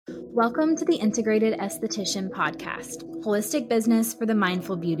Welcome to the Integrated Esthetician Podcast, holistic business for the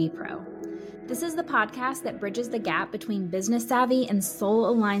mindful beauty pro. This is the podcast that bridges the gap between business savvy and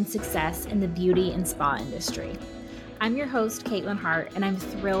soul-aligned success in the beauty and spa industry. I'm your host, Caitlin Hart, and I'm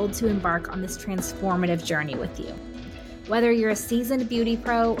thrilled to embark on this transformative journey with you. Whether you're a seasoned beauty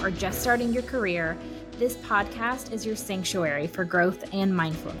pro or just starting your career, this podcast is your sanctuary for growth and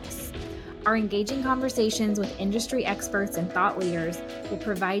mindfulness. Our engaging conversations with industry experts and thought leaders will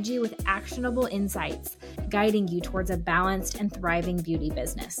provide you with actionable insights, guiding you towards a balanced and thriving beauty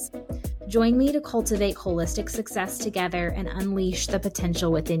business. Join me to cultivate holistic success together and unleash the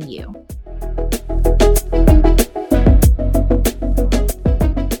potential within you.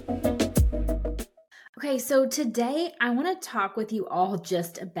 Okay, so today I want to talk with you all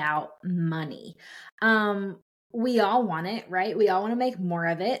just about money. We all want it, right? We all want to make more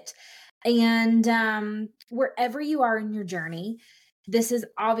of it. And wherever you are in your journey, this is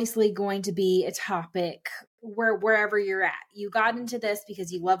obviously going to be a topic wherever you're at. You got into this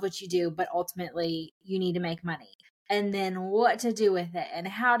because you love what you do, but ultimately you need to make money. And then what to do with it and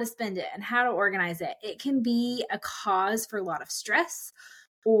how to spend it and how to organize it. It can be a cause for a lot of stress,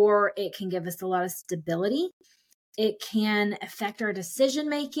 or it can give us a lot of stability. It can affect our decision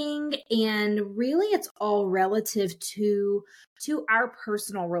making, and really it's all relative to our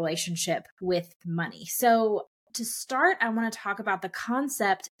personal relationship with money. So to start, I want to talk about the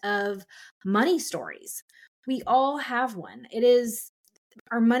concept of money stories. We all have one.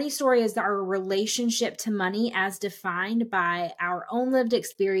 Our money story is our relationship to money as defined by our own lived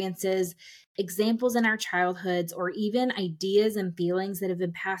experiences, examples in our childhoods, or even ideas and feelings that have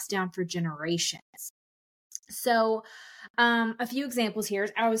been passed down for generations. So a few examples here.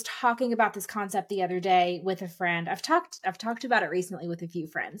 I was talking about this concept the other day with a friend. I've talked about it recently with a few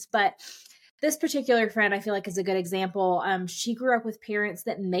friends, but this particular friend I feel like is a good example. She grew up with parents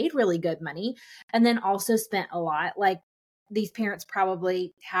that made really good money and then also spent a lot. Like, these parents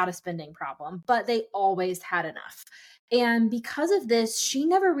probably had a spending problem, but they always had enough. And because of this, she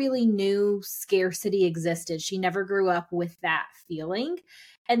never really knew scarcity existed. She never grew up with that feeling.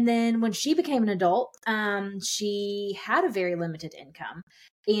 And then when she became an adult, she had a very limited income,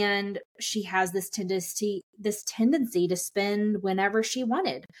 and she has this tendency to spend whenever she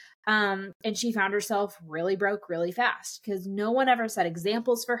wanted. And she found herself really broke really fast because no one ever set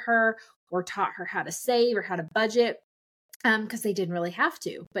examples for her or taught her how to save or how to budget, because they didn't really have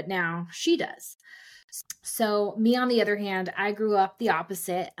to, but now she does. So me, on the other hand, I grew up the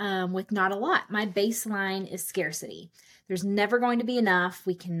opposite, with not a lot. My baseline is scarcity. There's never going to be enough.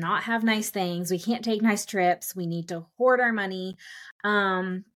 We cannot have nice things. We can't take nice trips. We need to hoard our money.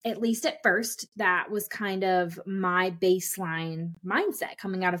 At least at first, that was kind of my baseline mindset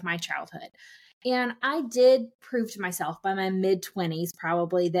coming out of my childhood. And I did prove to myself by my mid-20s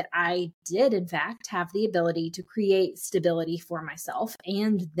probably that I did, in fact, have the ability to create stability for myself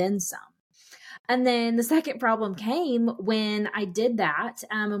and then some. And then the second problem came when I did that.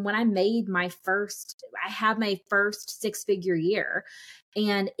 And when I had my first six-figure year.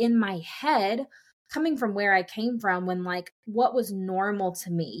 And in my head, coming from where I came from, when what was normal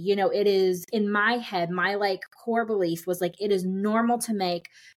to me, it is in my head, my core belief was it is normal to make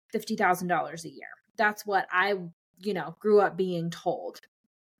 $50,000 a year. That's what I, grew up being told.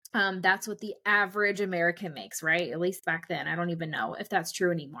 That's what the average American makes, right? At least back then. I don't even know if that's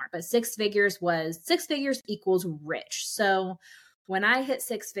true anymore, but six figures equals rich. So when I hit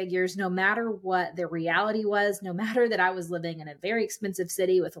six figures, no matter what the reality was, no matter that I was living in a very expensive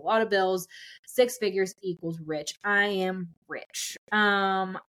city with a lot of bills, six figures equals rich. I am rich.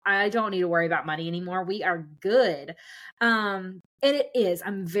 I don't need to worry about money anymore. We are good. And it is,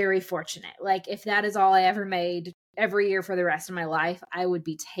 I'm very fortunate. If that is all I ever made every year for the rest of my life, I would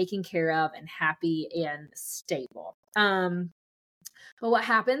be taken care of and happy and stable. But what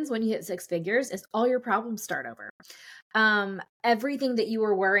happens when you hit six figures is all your problems start over. Everything that you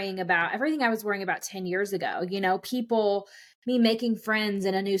were worrying about, everything I was worrying about 10 years ago, me making friends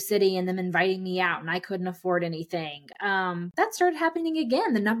in a new city and them inviting me out and I couldn't afford anything. That started happening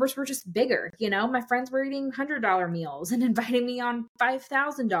again. The numbers were just bigger. My friends were eating $100 meals and inviting me on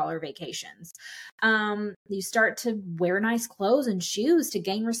 $5,000 vacations. You start to wear nice clothes and shoes to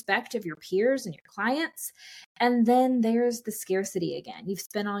gain respect of your peers and your clients. And then there's the scarcity again. You've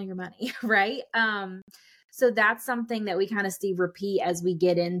spent all your money, right? So that's something that we kind of see repeat as we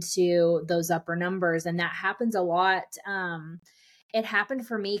get into those upper numbers. And that happens a lot. It happened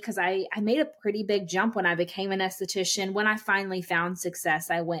for me because I made a pretty big jump when I became an esthetician. When I finally found success,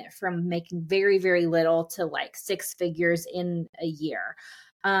 I went from making very, very little to six figures in a year.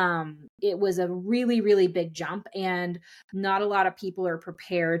 It was a really, really big jump, and not a lot of people are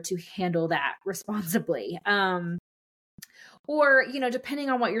prepared to handle that responsibly. Or, depending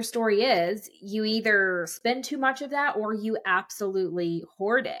on what your story is, you either spend too much of that or you absolutely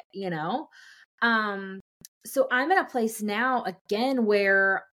hoard it. Um, so I'm in a place now again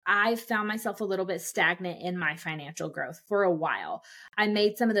where I found myself a little bit stagnant in my financial growth for a while. I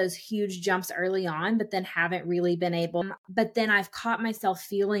made some of those huge jumps early on, but then haven't really been able. But then I've caught myself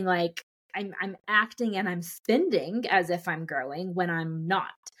feeling like I'm acting and I'm spending as if I'm growing when I'm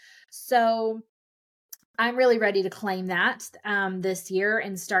not. So I'm really ready to claim that this year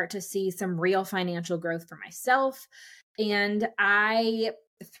and start to see some real financial growth for myself. And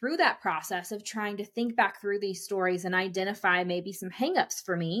through that process of trying to think back through these stories and identify maybe some hangups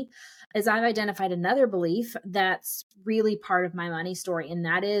for me, is I've identified another belief that's really part of my money story. And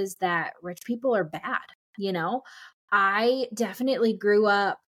that is that rich people are bad. I definitely grew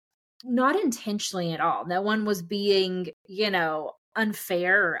up not intentionally at all. No one was being,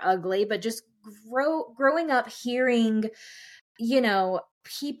 unfair or ugly, but just growing up hearing,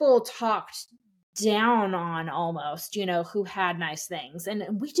 people talked down on almost, who had nice things.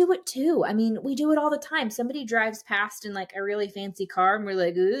 And we do it too. I mean, we do it all the time. Somebody drives past in like a really fancy car and we're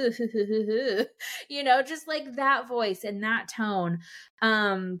like, ooh, just like that voice and that tone.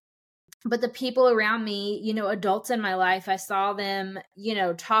 But the people around me, adults in my life, I saw them,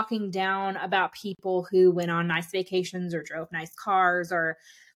 talking down about people who went on nice vacations or drove nice cars, or,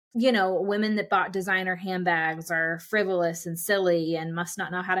 women that bought designer handbags are frivolous and silly and must not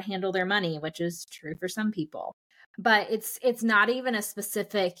know how to handle their money, which is true for some people. But it's not even a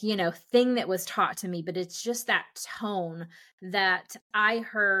specific, thing that was taught to me, but it's just that tone that I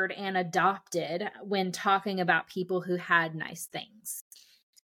heard and adopted when talking about people who had nice things.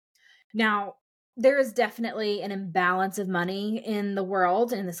 Now, there is definitely an imbalance of money in the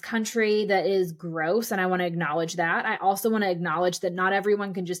world, in this country, that is gross. And I want to acknowledge that. I also want to acknowledge that not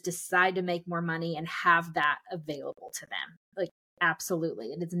everyone can just decide to make more money and have that available to them. Like,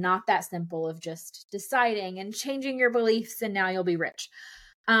 absolutely. And it's not that simple of just deciding and changing your beliefs and now you'll be rich.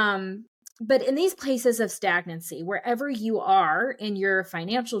 But in these places of stagnancy, wherever you are in your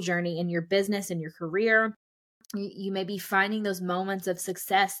financial journey, in your business, in your career, you may be finding those moments of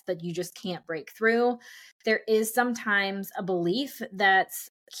success that you just can't break through. There is sometimes a belief that's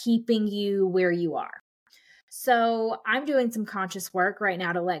keeping you where you are. So I'm doing some conscious work right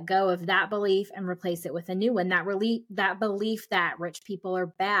now to let go of that belief and replace it with a new one. That belief that rich people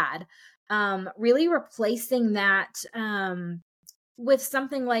are bad, really replacing that with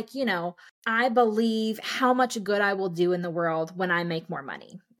something like, I believe how much good I will do in the world when I make more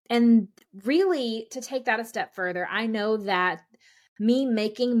money. And really, to take that a step further, I know that me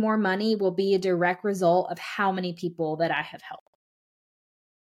making more money will be a direct result of how many people that I have helped.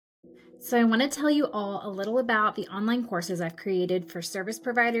 So I want to tell you all a little about the online courses I've created for service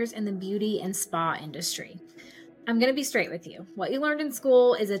providers in the beauty and spa industry. I'm going to be straight with you. What you learned in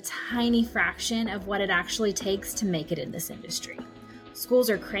school is a tiny fraction of what it actually takes to make it in this industry. Schools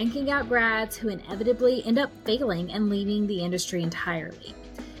are cranking out grads who inevitably end up failing and leaving the industry entirely.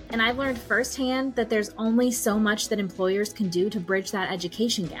 And I've learned firsthand that there's only so much that employers can do to bridge that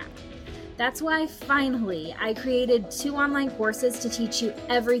education gap. That's why finally I created 2 online courses to teach you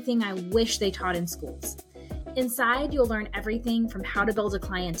everything I wish they taught in schools. Inside, you'll learn everything from how to build a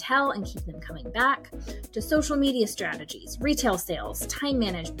clientele and keep them coming back, to social media strategies, retail sales, time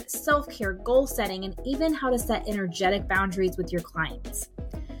management, self-care, goal setting, and even how to set energetic boundaries with your clients.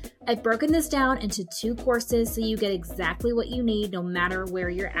 I've broken this down into 2 courses so you get exactly what you need no matter where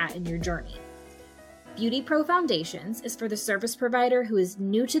you're at in your journey. Beauty Pro Foundations is for the service provider who is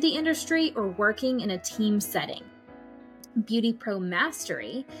new to the industry or working in a team setting. Beauty Pro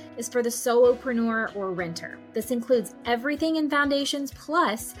Mastery is for the solopreneur or renter. This includes everything in Foundations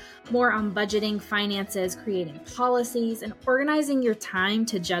plus more on budgeting, finances, creating policies, and organizing your time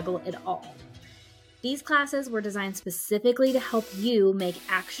to juggle it all. These classes were designed specifically to help you make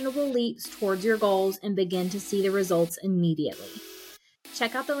actionable leaps towards your goals and begin to see the results immediately.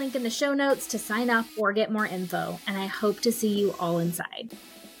 Check out the link in the show notes to sign up or get more info, and I hope to see you all inside.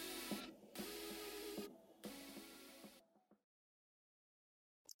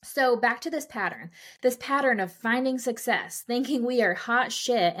 So back to this pattern of finding success, thinking we are hot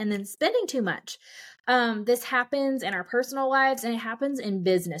shit, and then spending too much. This happens in our personal lives and it happens in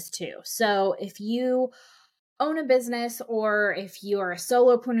business too. So if you own a business or if you are a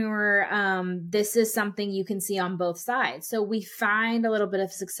solopreneur, this is something you can see on both sides. So we find a little bit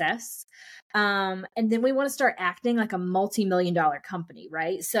of success, and then we want to start acting like a multi-million-dollar company,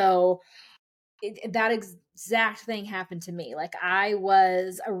 right? So that exact thing happened to me. Like I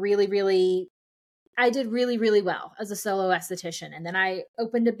did really, really well as a solo esthetician. And then I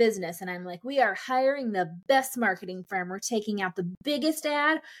opened a business and I'm like, we are hiring the best marketing firm. We're taking out the biggest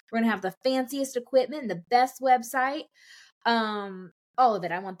ad. We're going to have the fanciest equipment and the best website. All of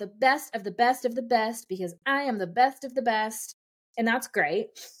it. I want the best of the best of the best because I am the best of the best. And that's great.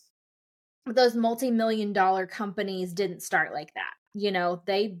 But those multi-million-dollar companies didn't start like that.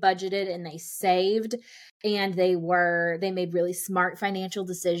 They budgeted and they saved and they made really smart financial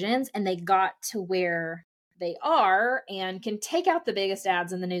decisions, and they got to where they are and can take out the biggest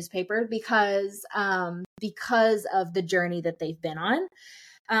ads in the newspaper because of the journey that they've been on.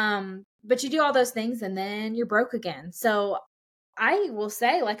 But you do all those things and then you're broke again. So I will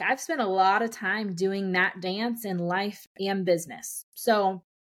say, like, I've spent a lot of time doing that dance in life and business. So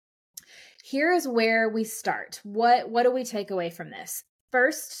here is where we start. What do we take away from this?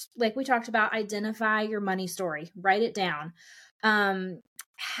 First, like we talked about, identify your money story. Write it down.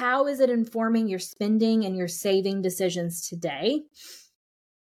 How is it informing your spending and your saving decisions today?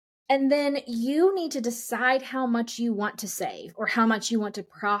 And then you need to decide how much you want to save or how much you want to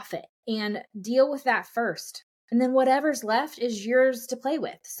profit, and deal with that first. And then whatever's left is yours to play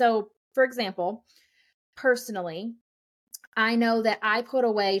with. So, for example, personally, I know that I put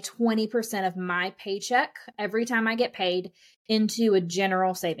away 20% of my paycheck every time I get paid into a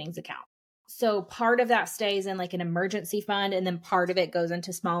general savings account. So part of that stays in like an emergency fund, and then part of it goes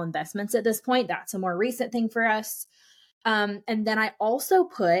into small investments at this point. That's a more recent thing for us. And then I also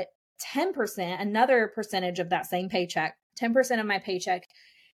put 10%, another percentage of that same paycheck, 10% of my paycheck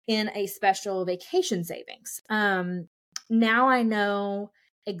in a special vacation savings. Now I know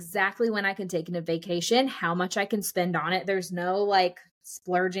exactly when I can take a vacation, how much I can spend on it. There's no like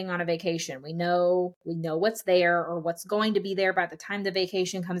splurging on a vacation. We know what's there or what's going to be there by the time the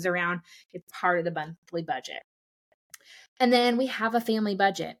vacation comes around. It's part of the monthly budget. And then we have a family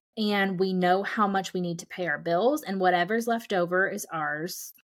budget and we know how much we need to pay our bills, and whatever's left over is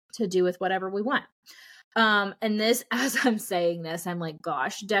ours to do with whatever we want. And this, as I'm saying this, I'm like,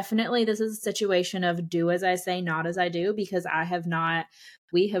 gosh, definitely this is a situation of do as I say, not as I do, because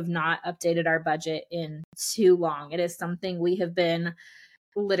we have not updated our budget in too long. It is something we have been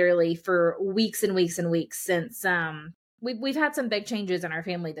literally for weeks and weeks and weeks since, we've had some big changes in our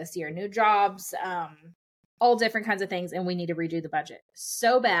family this year, new jobs, all different kinds of things. And we need to redo the budget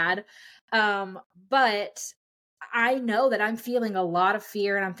so bad. But I know that I'm feeling a lot of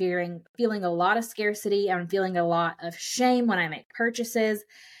fear, and I'm feeling a lot of scarcity. I'm feeling a lot of shame when I make purchases.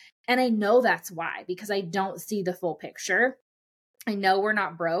 And I know that's why, because I don't see the full picture. I know we're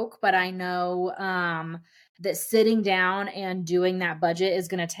not broke, but I know that sitting down and doing that budget is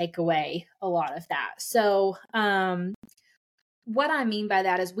going to take away a lot of that. So what I mean by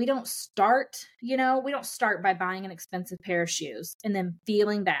that is we don't start by buying an expensive pair of shoes and then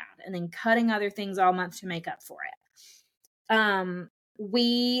feeling bad and then cutting other things all month to make up for it.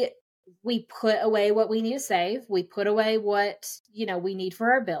 We put away what we need to save. We put away what, we need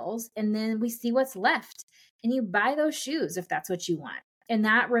for our bills, and then we see what's left, and you buy those shoes if that's what you want. And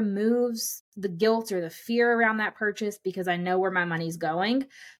that removes the guilt or the fear around that purchase, because I know where my money's going.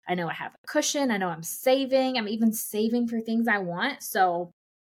 I know I have a cushion. I know I'm saving. I'm even saving for things I want. So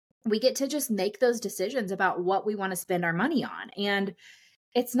we get to just make those decisions about what we want to spend our money on. And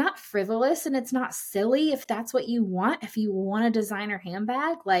it's not frivolous and it's not silly if that's what you want. If you want a designer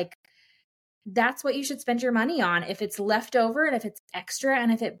handbag, like that's what you should spend your money on. If it's left over and if it's extra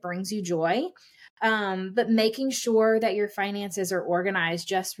and if it brings you joy. But making sure that your finances are organized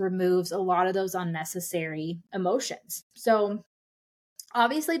just removes a lot of those unnecessary emotions. So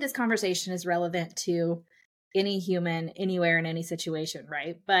obviously this conversation is relevant to any human, anywhere, in any situation,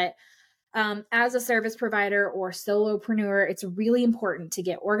 right? But as a service provider or solopreneur, it's really important to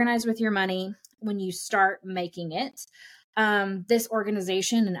get organized with your money when you start making it. This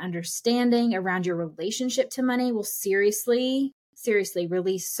organization and understanding around your relationship to money will seriously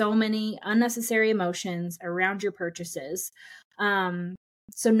release so many unnecessary emotions around your purchases.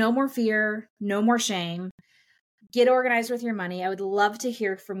 So no more fear, no more shame. Get organized with your money. I would love to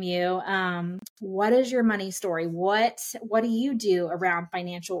hear from you. What is your money story? What do you do around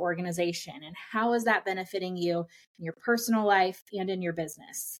financial organization, and how is that benefiting you in your personal life and in your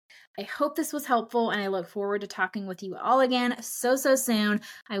business? I hope this was helpful, and I look forward to talking with you all again so soon.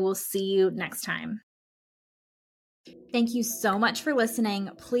 I will see you next time. Thank you so much for listening.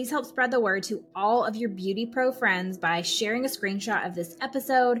 Please help spread the word to all of your Beauty Pro friends by sharing a screenshot of this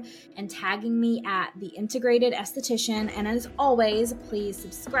episode and tagging me at The Integrated Esthetician. And as always, please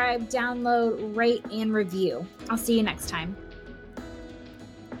subscribe, download, rate, and review. I'll see you next time.